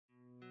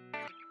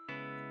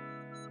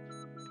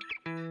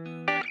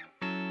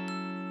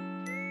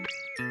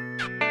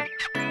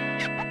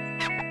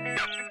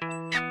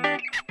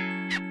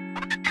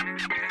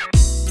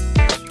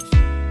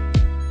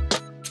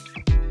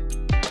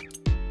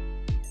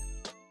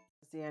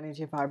the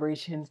energy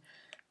vibration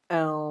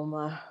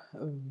um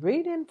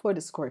reading for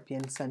the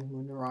Scorpion Sun,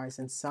 Moon,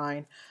 Rising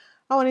sign.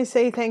 I want to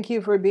say thank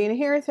you for being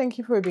here. Thank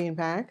you for being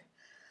back.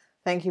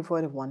 Thank you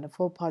for the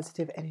wonderful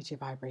positive energy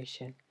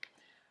vibration.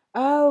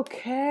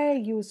 Okay,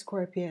 you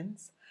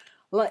Scorpions,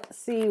 let's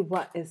see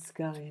what is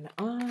going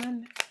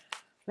on.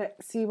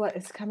 Let's see what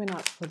is coming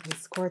up for the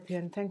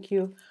Scorpion. Thank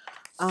you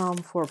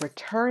for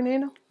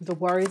returning. The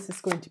worries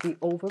is going to be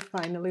over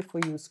finally for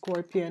you,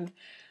 Scorpion.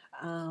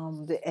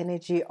 The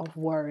energy of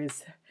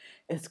worries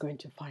is going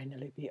to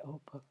finally be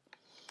over.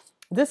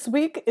 This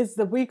week is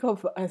the week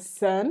of a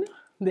sun,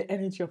 the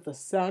energy of the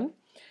sun.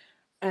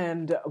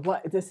 And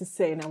what this is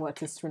saying and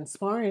what is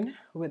transpiring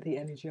with the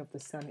energy of the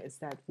sun is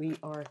that we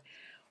are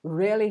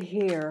really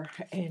here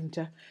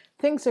and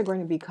things are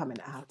going to be coming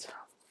out.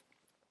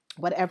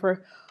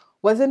 Whatever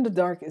was in the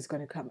dark is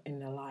going to come in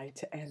the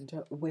light, and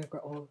we're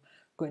all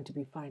going to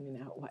be finding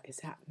out what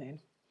is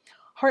happening.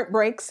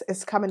 Heartbreaks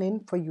is coming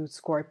in for you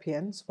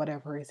Scorpions.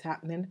 Whatever is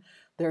happening,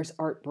 there's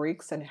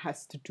heartbreaks, and it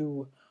has to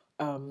do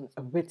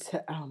with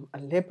a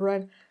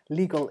Libra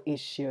legal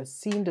issue,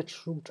 seeing the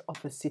truth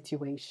of a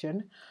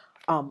situation,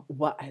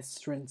 what has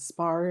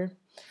transpired.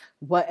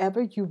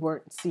 Whatever you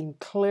weren't seeing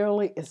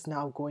clearly is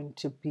now going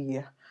to be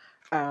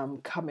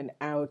coming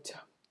out.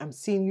 I'm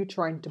seeing you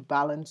trying to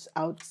balance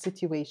out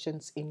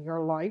situations in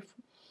your life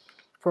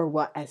for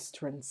what has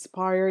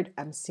transpired.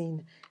 I'm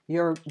seeing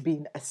you're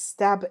being a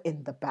stab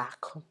in the back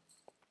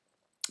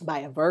by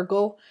a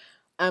Virgo.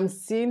 I'm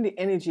seeing the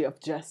energy of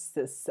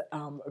justice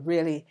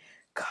really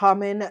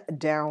coming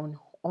down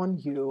on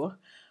you,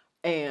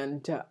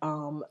 and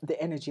the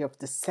energy of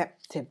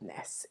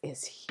deceptiveness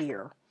is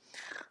here.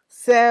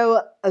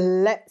 So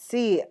let's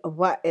see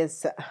what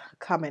is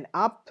coming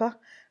up.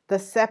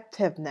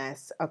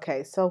 Deceptiveness.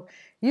 Okay, so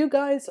you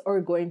guys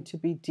are going to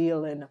be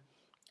dealing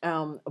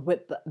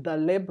with the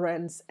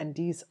Librans, and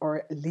these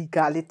are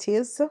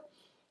legalities,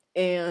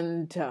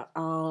 and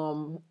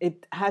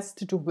it has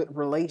to do with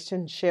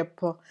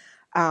relationship.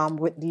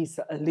 With these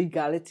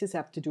legalities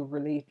have to do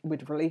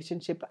with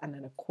relationship and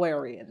an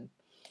Aquarian.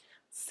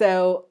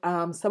 So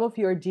some of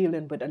you are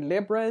dealing with a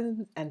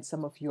Libran and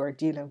some of you are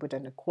dealing with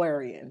an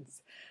Aquarians.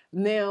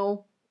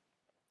 Now,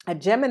 a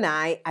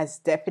Gemini has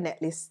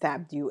definitely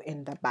stabbed you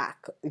in the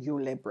back, you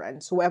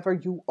Librans. Whoever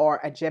you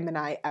are, a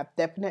Gemini have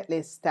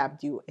definitely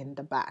stabbed you in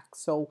the back.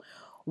 So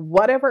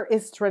whatever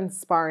is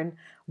transpiring,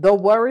 the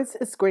worries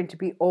is going to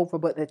be over,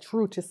 but the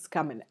truth is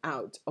coming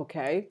out,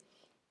 okay?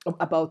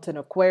 About an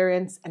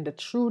Aquarians, and the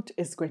truth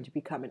is going to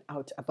be coming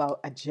out about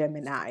a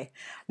Gemini.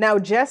 Now,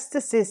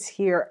 justice is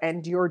here,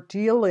 and you're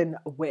dealing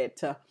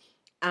with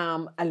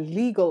a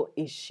legal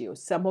issue.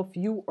 Some of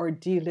you are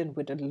dealing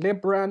with a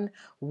Libran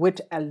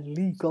with a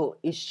legal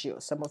issue.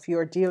 Some of you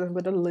are dealing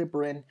with a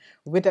Libran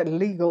with a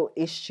legal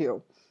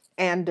issue.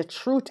 And the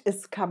truth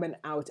is coming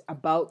out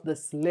about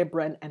this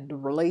Libran and the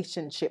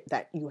relationship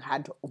that you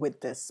had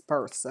with this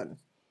person.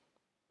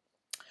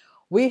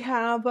 We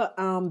have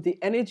the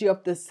energy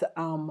of this,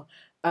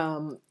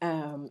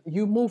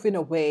 you moving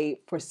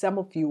away, for some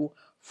of you,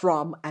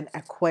 from an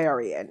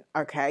Aquarian,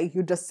 okay?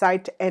 You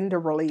decide to end a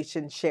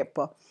relationship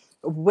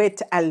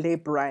with a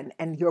Libran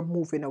and you're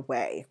moving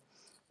away,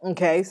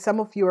 okay? Some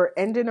of you are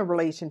ending a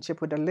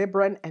relationship with a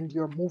Libran and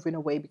you're moving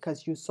away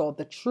because you saw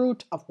the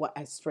truth of what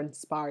has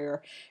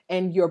transpired,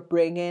 and you're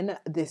bringing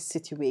this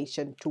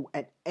situation to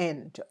an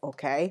end,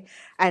 okay?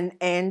 An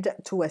end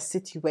to a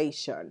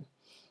situation.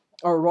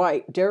 All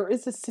right, there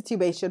is a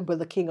situation with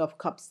the King of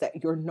Cups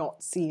that you're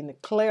not seeing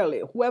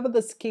clearly. Whoever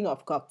this King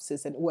of Cups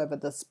is and whoever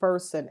this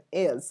person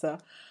is,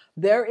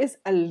 there is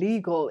a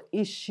legal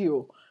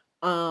issue.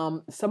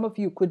 Some of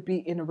you could be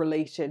in a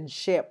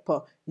relationship.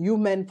 You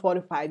men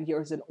 45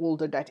 years and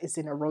older that is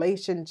in a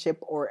relationship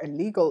or a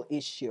legal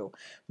issue.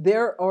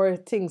 There are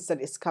things that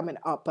is coming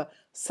up.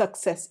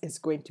 Success is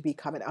going to be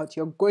coming out.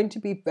 You're going to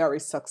be very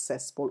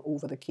successful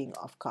over the King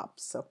of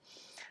Cups.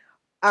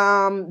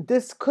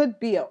 This could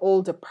be an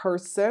older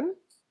person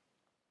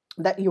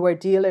that you are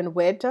dealing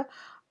with,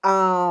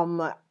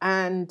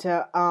 and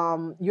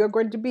you're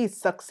going to be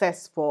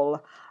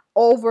successful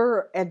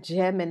over a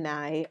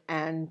Gemini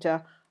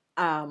and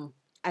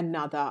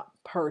another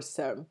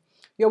person.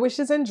 Your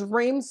wishes and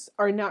dreams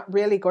are not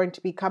really going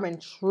to be coming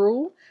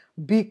true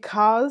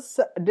because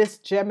this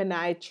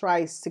Gemini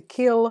tries to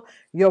kill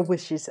your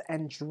wishes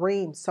and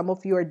dreams. Some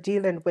of you are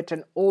dealing with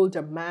an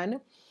older man,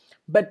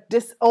 but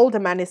this older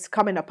man is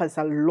coming up as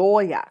a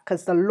lawyer,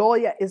 because the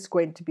lawyer is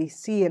going to be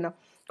seeing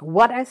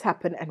what has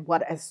happened and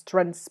what has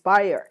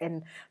transpired.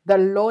 And the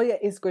lawyer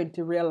is going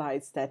to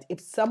realize that if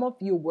some of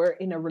you were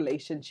in a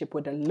relationship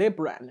with a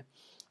Libran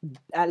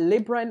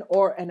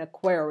or an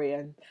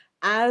Aquarian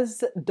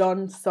has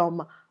done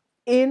some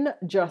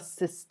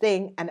injustice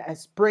thing and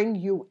has bring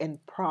you in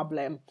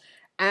problem,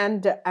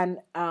 and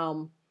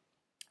a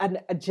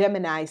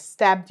Gemini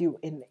stabbed you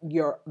in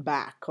your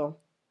back,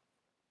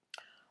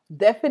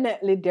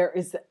 definitely there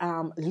is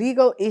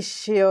legal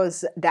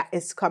issues that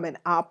is coming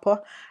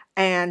up,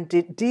 and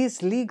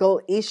these legal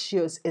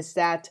issues is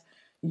that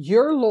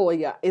your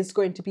lawyer is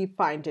going to be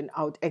finding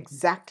out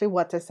exactly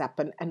what has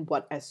happened and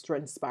what has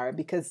transpired,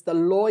 because the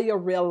lawyer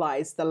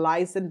realized the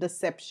lies and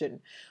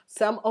deception.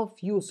 Some of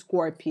you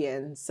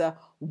Scorpions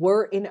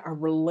were in a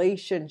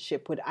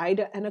relationship with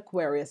either an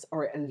Aquarius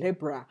or a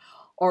Libra,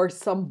 or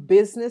some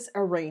business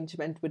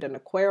arrangement with an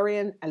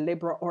Aquarian, a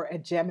Libra, or a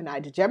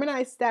Gemini. The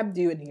Gemini stabbed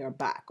you in your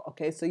back.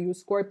 Okay, so you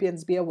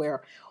Scorpions, be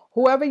aware.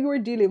 Whoever you are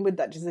dealing with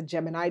that is a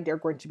Gemini, they're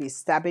going to be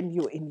stabbing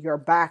you in your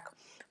back.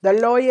 The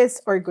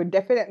lawyers are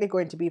definitely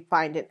going to be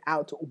finding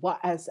out what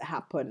has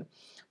happened.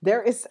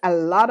 There is a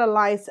lot of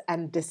lies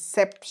and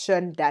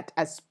deception that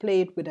has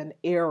played with an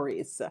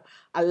Aries.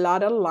 A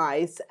lot of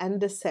lies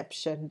and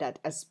deception that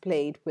has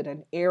played with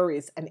an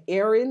Aries. And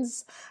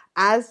Aries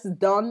has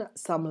done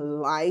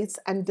some lies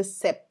and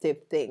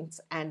deceptive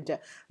things, and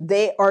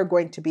they are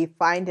going to be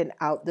finding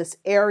out. This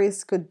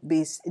Aries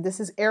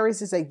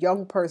is a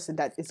young person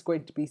that is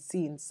going to be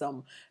seeing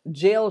some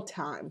jail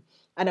time.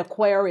 An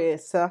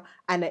Aquarius and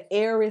an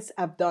Aries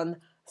have done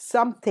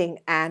something,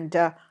 and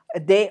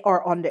they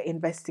are under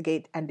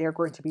investigate, and they're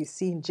going to be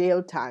seeing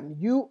jail time.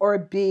 You are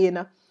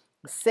being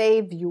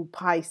saved, you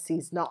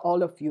Pisces, not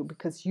all of you,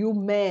 because you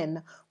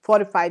men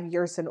 45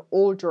 years and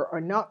older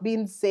are not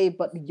being saved,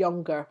 but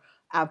younger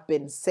have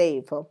been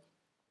saved.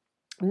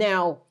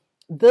 Now,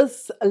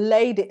 this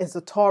lady is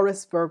a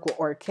Taurus, Virgo,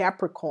 or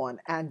Capricorn,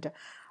 and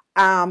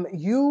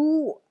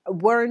you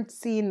weren't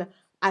seeing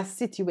a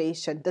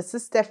situation. This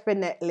is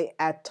definitely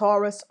a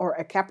Taurus or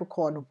a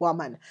Capricorn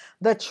woman.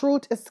 The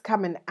truth is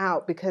coming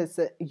out, because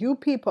you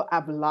people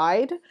have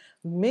lied,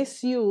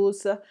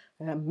 misused,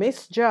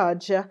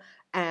 misjudged,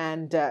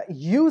 and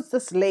used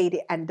this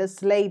lady, and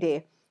this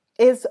lady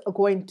is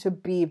going to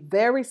be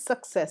very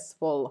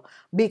successful,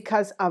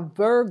 because a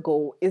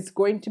Virgo is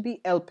going to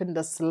be helping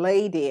this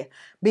lady,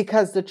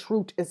 because the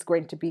truth is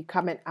going to be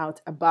coming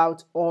out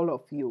about all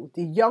of you.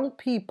 The young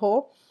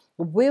people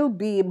will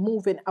be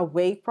moving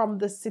away from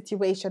the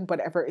situation,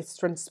 whatever is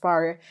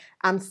transpiring.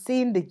 I'm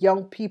seeing the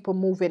young people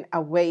moving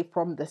away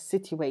from the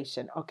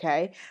situation,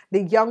 okay?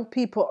 The young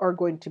people are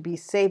going to be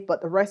safe,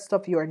 but the rest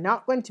of you are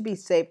not going to be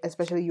safe,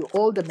 especially you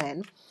older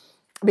men,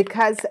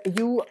 because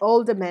you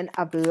older men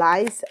have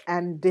lies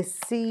and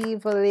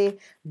deceivingly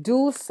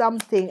do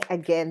something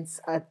against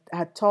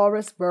a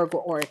Taurus, Virgo,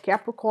 or a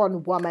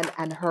Capricorn woman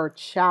and her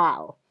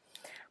child.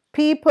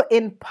 People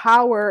in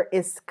power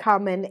is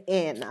coming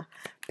in.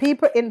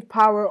 People in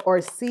power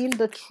are seeing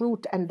the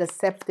truth and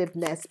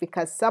deceptiveness,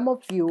 because some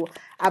of you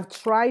have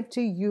tried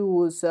to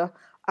use,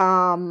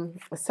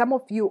 some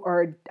of you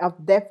are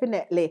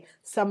definitely,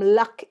 some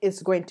luck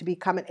is going to be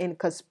coming in,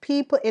 because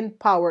people in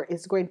power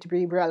is going to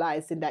be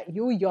realizing that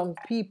you young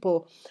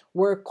people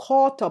were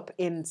caught up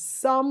in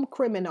some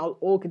criminal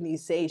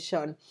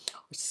organization.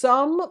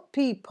 Some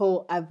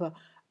people have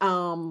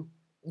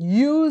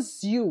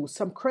use you,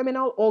 some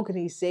criminal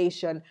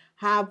organization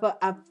have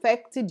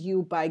affected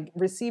you by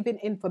receiving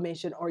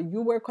information, or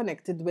you were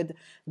connected with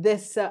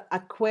this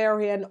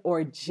Aquarian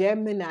or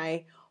Gemini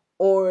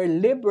or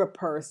Libra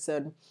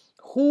person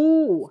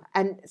who,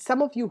 and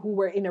some of you who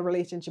were in a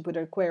relationship with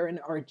an Aquarian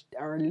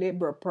or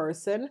Libra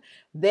person,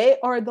 they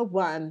are the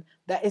one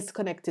that is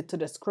connected to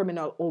this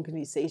criminal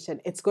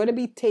organization. It's going to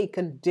be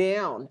taken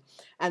down.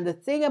 And the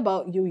thing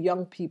about you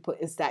young people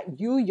is that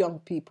you young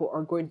people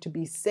are going to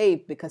be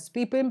saved, because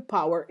people in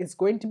power is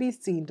going to be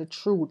seeing the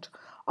truth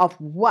of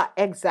what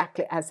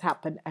exactly has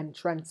happened and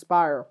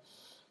transpire.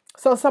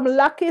 So some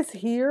luck is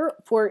here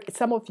for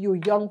some of you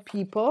young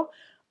people.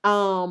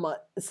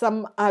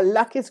 Some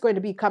luck is going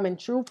to be coming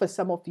true for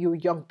some of you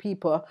young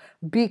people,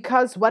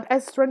 because what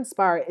has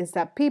transpired is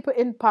that people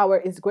in power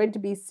is going to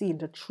be seeing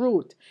the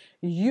truth.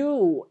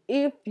 You,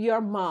 if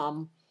your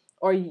mom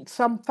or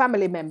some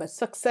family member,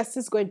 success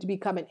is going to be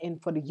coming in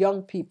for the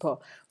young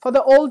people. For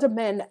the older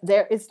men,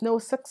 there is no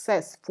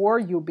success for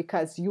you,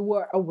 because you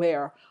were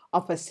aware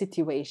of a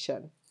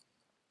situation.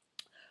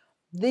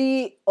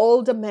 The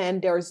older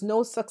men, there is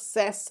no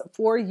success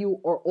for you,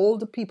 or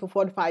older people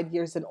 45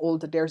 years and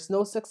older, there's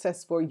no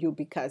success for you,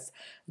 because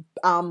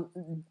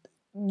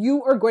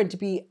you are going to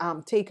be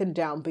taken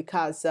down,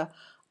 because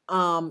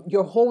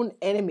your own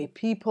enemy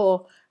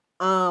people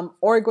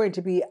are going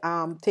to be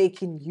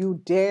taking you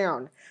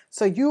down.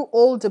 So you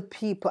older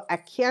people, a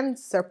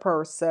Cancer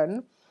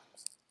person,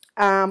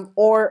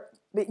 or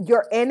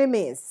your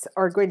enemies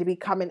are going to be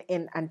coming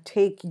in and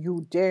take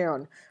you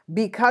down,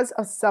 because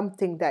of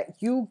something that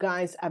you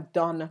guys have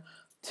done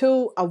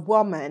to a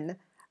woman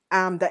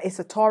that is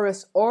a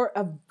Taurus or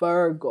a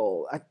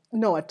Virgo.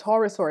 A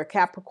Taurus or a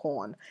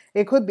Capricorn.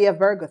 It could be a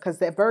Virgo, because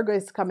the Virgo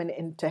is coming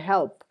in to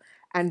help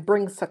and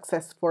bring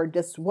success for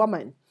this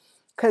woman,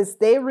 because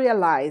they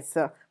realize,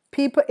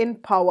 people in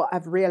power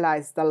have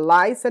realized the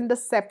lies and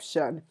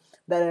deception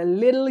that a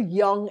little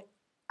young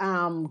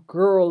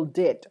girl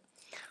did.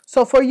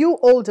 So for you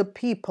older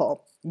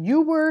people,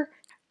 you were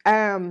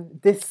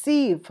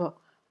deceived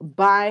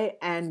by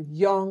a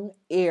young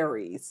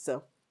Aries.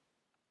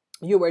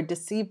 You were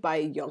deceived by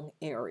a young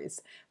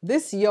Aries.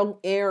 This young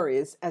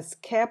Aries has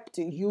kept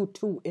you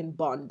two in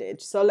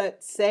bondage. So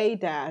let's say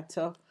that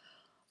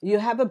you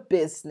have a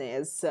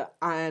business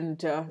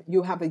and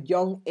you have a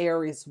young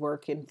Aries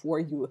working for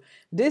you.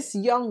 This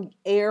young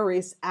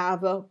Aries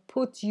have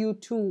put you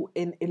two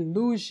in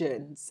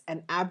illusions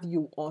and have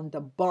you on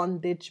the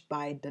bondage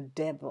by the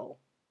devil.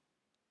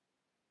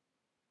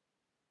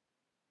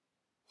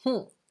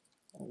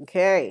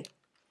 Okay.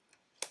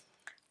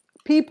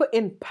 People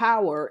in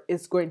power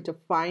is going to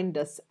find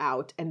us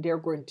out and they're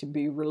going to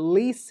be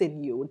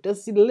releasing you.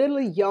 This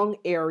little young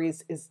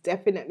Aries is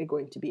definitely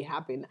going to be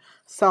having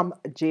some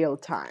jail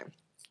time.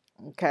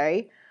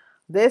 Okay.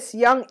 This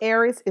young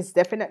Aries is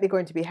definitely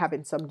going to be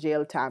having some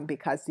jail time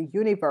because the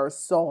universe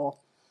saw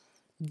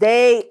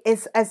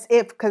it's as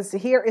if, because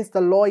here is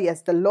the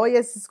lawyers. The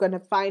lawyers is going to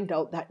find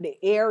out that the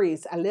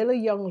Aries, a little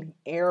young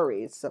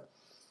Aries,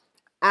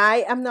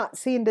 I am not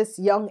seeing this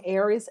young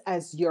Aries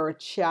as your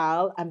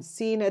child. I'm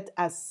seeing it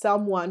as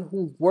someone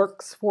who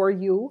works for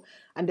you.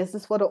 And this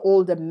is for the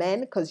older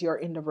men because you're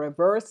in the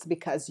reverse,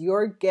 because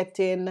you're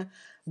getting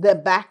the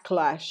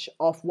backlash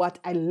of what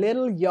a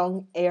little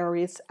young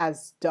Aries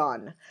has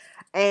done.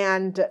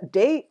 And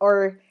they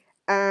are,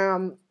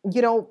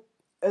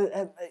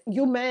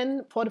 you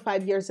men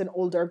 45 years and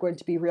older are going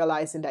to be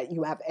realizing that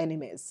you have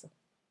enemies.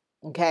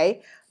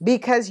 Okay,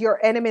 because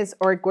your enemies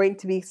are going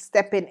to be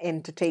stepping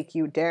in to take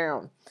you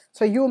down.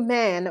 So you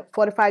men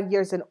 45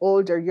 years and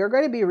older, you're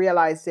going to be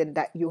realizing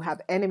that you have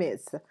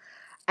enemies,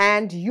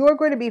 and you're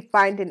going to be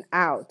finding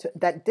out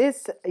that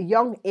this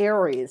young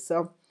Aries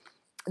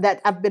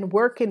that have been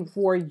working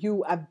for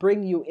you, I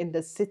bring you in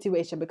this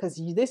situation because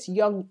this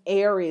young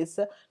Aries,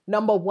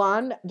 number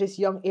one, this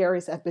young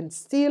Aries have been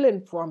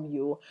stealing from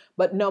you.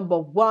 But number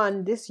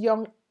one, this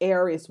young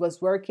Aries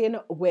was working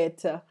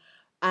with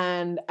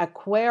an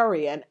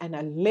Aquarian and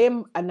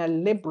a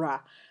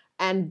Libra,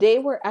 and they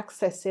were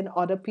accessing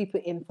other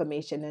people's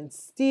information and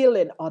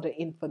stealing other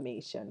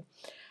information.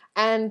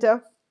 And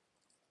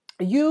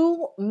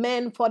you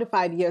men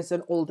 45 years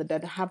and older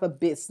that have a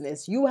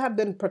business, you have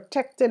been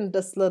protecting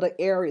this little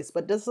Aries,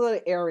 but this little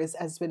Aries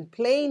has been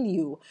playing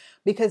you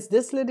because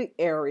this little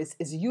Aries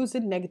is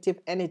using negative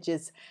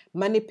energies,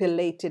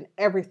 manipulating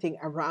everything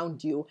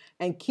around you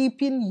and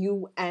keeping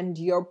you and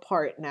your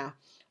partner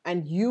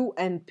and you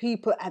and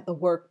people at the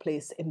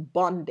workplace in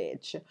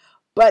bondage.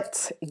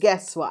 But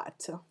guess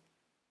what?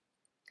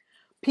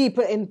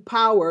 People in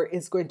power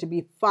is going to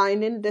be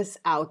finding this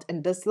out,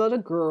 and this little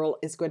girl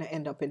is going to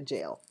end up in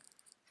jail.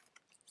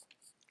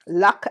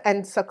 Luck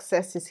and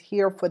success is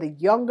here for the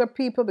younger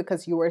people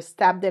because you were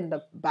stabbed in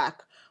the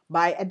back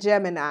by a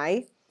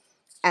Gemini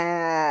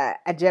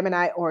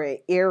or an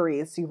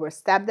Aries. You were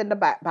stabbed in the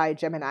back by a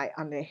Gemini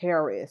and an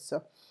Aries.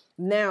 So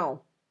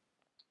now,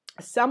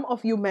 some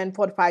of you men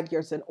 45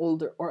 years and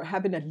older are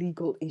having a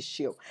legal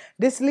issue.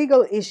 This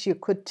legal issue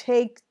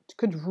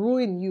could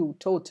ruin you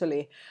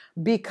totally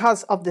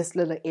because of this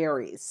little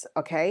Aries,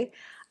 okay?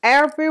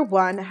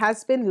 Everyone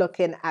has been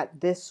looking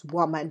at this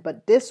woman,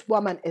 but this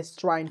woman is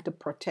trying to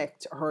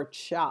protect her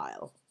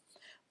child.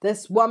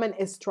 This woman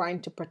is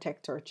trying to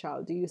protect her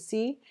child. Do you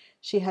see?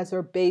 She has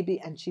her baby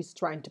and she's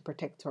trying to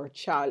protect her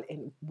child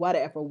in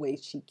whatever way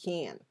she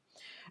can.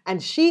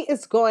 And she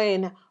is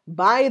going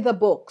by the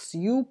books.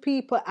 You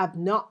people have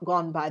not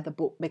gone by the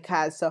book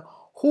because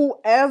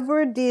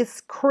whoever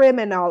this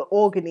criminal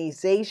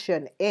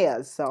organization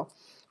is,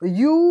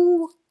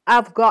 you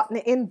have gotten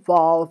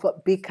involved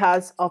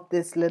because of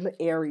this little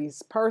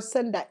Aries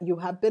person that you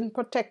have been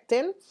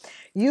protecting.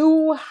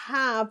 You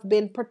have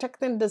been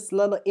protecting this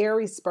little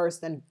Aries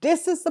person.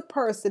 This is the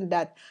person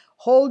that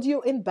holds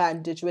you in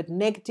bondage with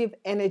negative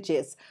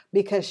energies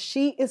because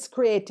she is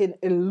creating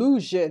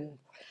illusion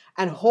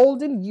and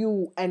holding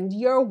you and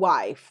your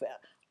wife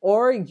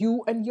or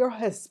you and your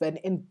husband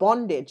in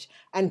bondage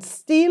and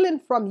stealing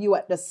from you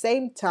at the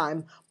same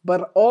time,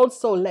 but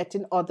also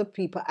letting other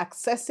people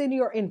accessing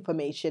your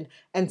information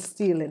and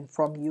stealing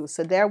from you.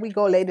 So there we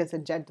go, ladies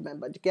and gentlemen.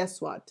 But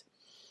guess what?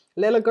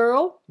 Little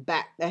girl,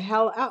 back the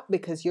hell up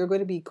because you're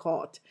going to be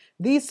caught.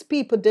 These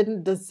people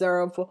didn't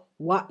deserve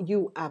what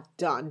you have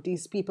done.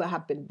 These people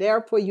have been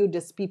there for you.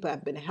 These people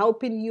have been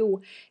helping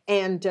you.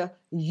 And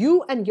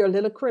you and your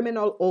little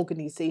criminal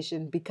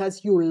organization,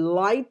 because you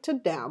lied to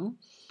them,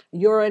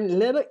 you're in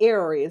little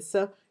Aries.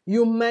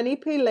 You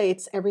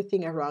manipulate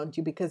everything around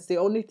you because the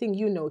only thing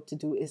you know to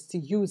do is to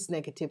use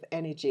negative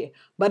energy,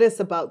 but it's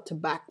about to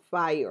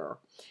backfire.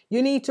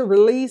 You need to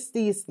release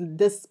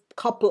this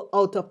couple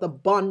out of the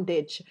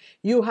bondage.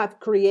 You have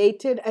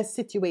created a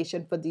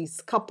situation for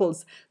these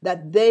couples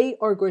that they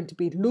are going to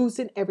be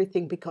losing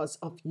everything because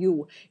of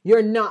you.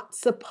 You're not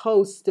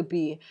supposed to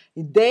be.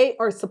 They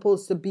are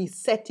supposed to be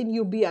setting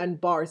you behind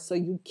bars so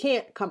you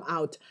can't come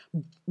out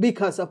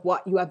because of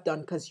what you have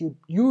done because you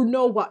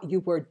know what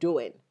you were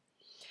doing.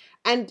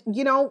 And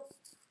you know,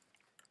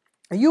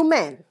 you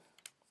men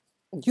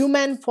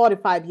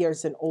 45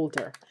 years and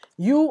older,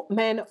 you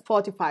men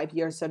 45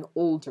 years and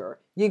older,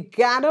 You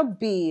gotta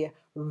be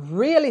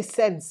really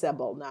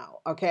sensible now,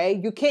 okay?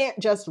 You can't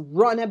just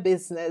run a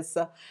business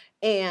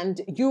and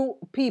you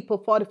people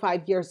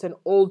 45 years and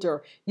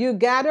older, you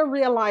gotta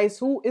realize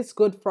who is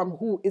good from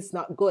who is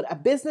not good. A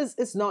business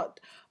is not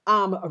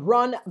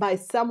run by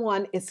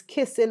someone is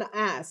kissing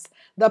ass.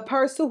 The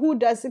person who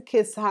doesn't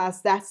kiss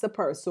ass, that's the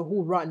person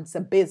who runs a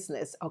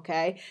business,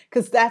 okay?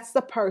 Because that's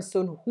the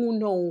person who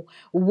know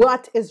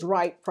what is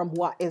right from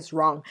what is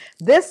wrong.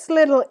 This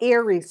little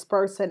Aries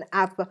person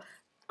have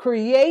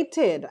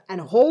created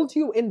and hold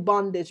you in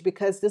bondage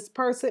because this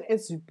person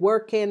is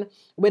working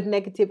with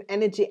negative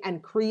energy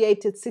and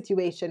created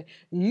situation.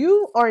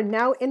 You are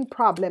now in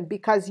problem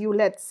because you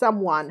let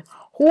someone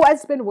who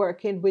has been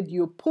working with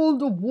you pull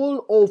the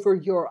wool over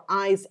your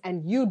eyes,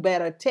 and you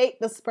better take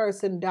this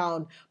person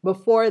down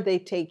before they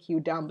take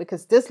you down,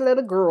 because this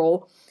little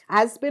girl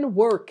has been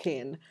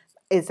working,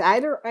 is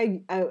either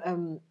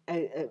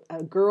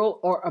a girl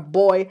or a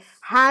boy,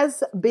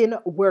 has been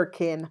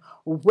working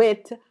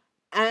with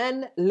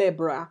an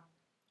Libra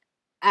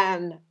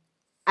and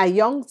a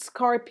young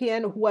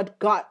Scorpion who had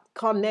got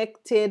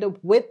connected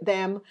with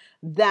them,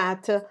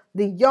 that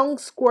the young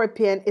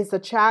Scorpion is a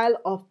child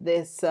of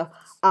this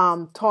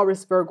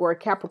Taurus, Virgo, or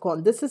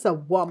Capricorn. This is a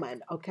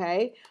woman,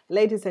 okay?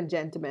 Ladies and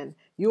gentlemen,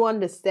 you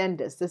understand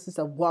this. This is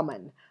a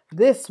woman.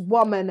 This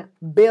woman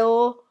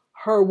built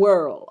her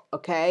world,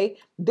 okay?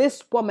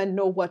 This woman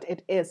know what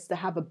it is to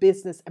have a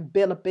business and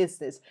build a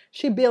business.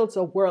 She builds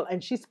a world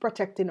and she's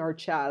protecting her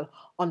child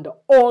under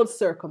all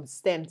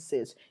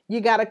circumstances. You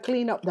got to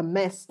clean up the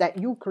mess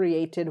that you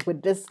created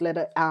with this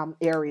little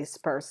Aries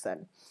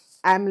person.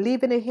 I'm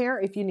leaving it here.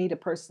 If you need a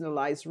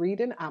personalized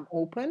reading, I'm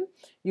open.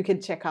 You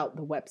can check out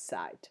the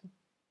website.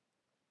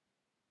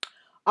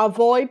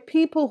 Avoid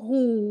people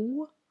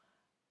who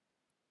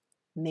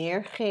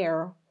near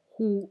hair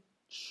who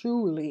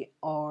truly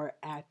are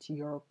at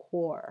your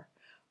core,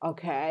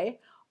 okay?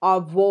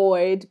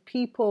 Avoid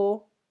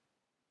people,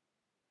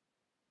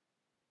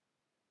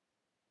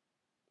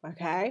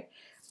 okay?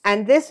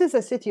 And this is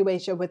a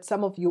situation with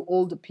some of you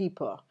older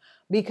people,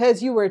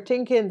 because you were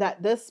thinking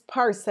that this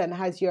person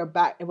has your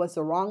back. It was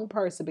the wrong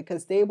person,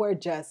 because they were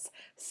just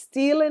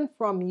stealing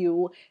from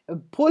you,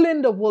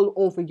 pulling the wool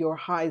over your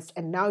eyes,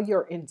 and now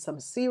you're in some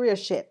serious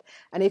shit.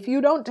 And if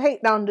you don't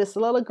take down this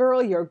little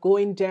girl, you're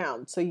going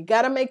down. So you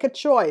got to make a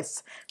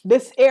choice.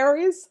 This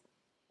Aries,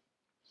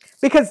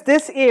 because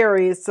this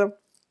Aries,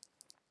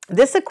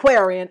 this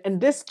Aquarian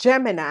and this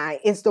Gemini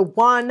is the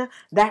one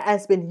that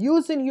has been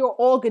using your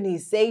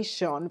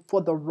organization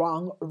for the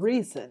wrong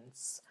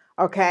reasons,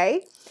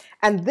 okay?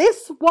 And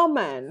this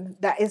woman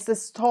that is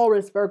this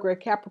Taurus, Virgo,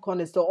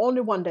 Capricorn is the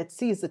only one that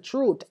sees the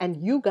truth,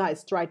 and you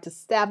guys try to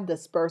stab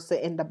this person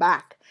in the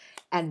back.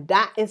 And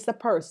that is the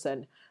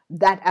person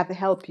that have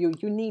helped you.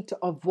 You need to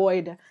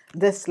avoid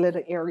this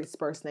little Aries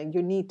person, and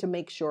you need to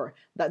make sure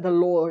that the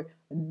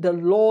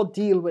law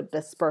deal with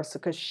this person,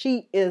 because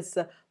she is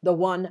the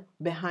one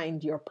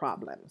behind your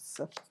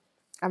problems.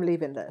 I'm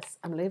leaving this.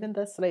 I'm leaving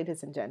this,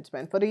 ladies and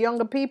gentlemen. For the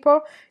younger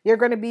people, you're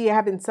going to be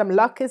having some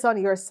luck is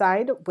on your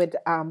side with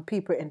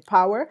people in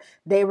power.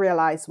 They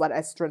realize what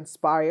has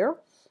transpired.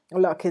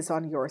 Luck is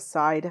on your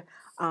side.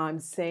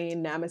 I'm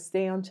saying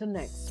namaste until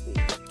next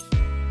week.